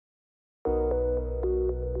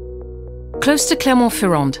Close to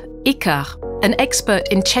Clermont-Ferrand, Icare, an expert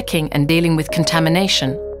in checking and dealing with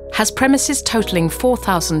contamination, has premises totalling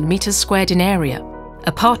 4,000 metres squared in area,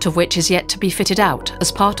 a part of which is yet to be fitted out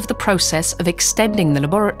as part of the process of extending the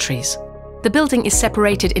laboratories. The building is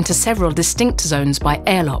separated into several distinct zones by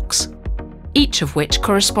airlocks, each of which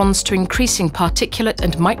corresponds to increasing particulate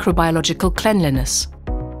and microbiological cleanliness.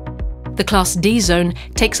 The Class D zone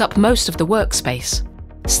takes up most of the workspace.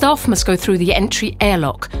 Staff must go through the entry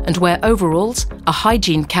airlock and wear overalls, a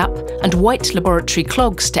hygiene cap and white laboratory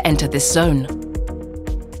clogs to enter this zone.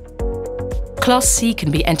 Class C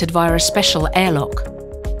can be entered via a special airlock,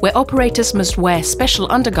 where operators must wear special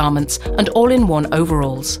undergarments and all-in-one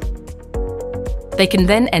overalls. They can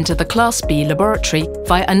then enter the Class B laboratory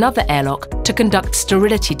via another airlock to conduct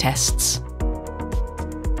sterility tests.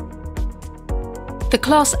 The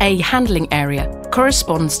Class A handling area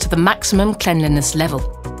corresponds to the maximum cleanliness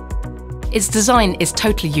level. Its design is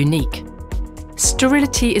totally unique.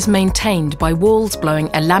 Sterility is maintained by walls blowing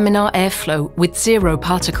a laminar airflow with 0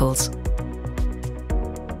 particles.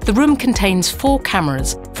 The room contains 4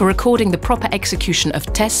 cameras for recording the proper execution of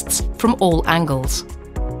tests from all angles.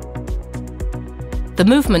 The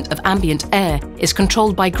movement of ambient air is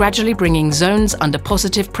controlled by gradually bringing zones under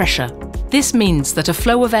positive pressure. This means that a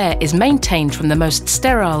flow of air is maintained from the most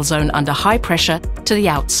sterile zone under high pressure to the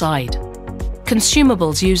outside.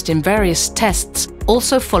 Consumables used in various tests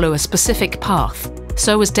also follow a specific path,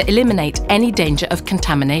 so as to eliminate any danger of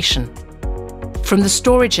contamination. From the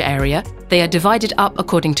storage area, they are divided up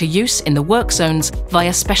according to use in the work zones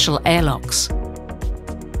via special airlocks.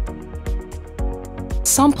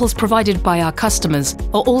 Samples provided by our customers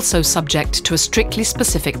are also subject to a strictly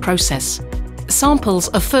specific process. Samples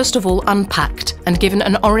are first of all unpacked and given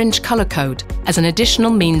an orange colour code as an additional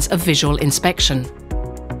means of visual inspection.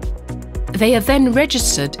 They are then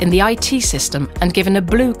registered in the IT system and given a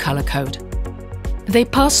blue colour code. They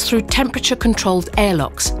pass through temperature-controlled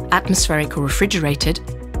airlocks, atmospheric or refrigerated,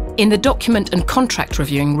 in the document and contract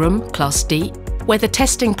reviewing room, Class D, where the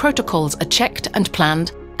testing protocols are checked and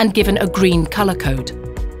planned and given a green colour code.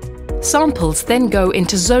 Samples then go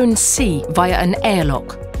into Zone C via an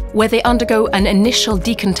airlock, where they undergo an initial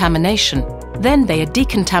decontamination. Then they are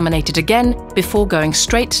decontaminated again before going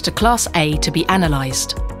straight to Class A to be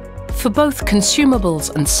analysed. For both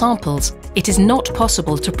consumables and samples, it is not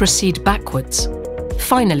possible to proceed backwards.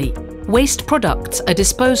 Finally, waste products are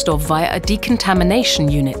disposed of via a decontamination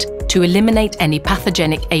unit to eliminate any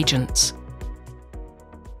pathogenic agents.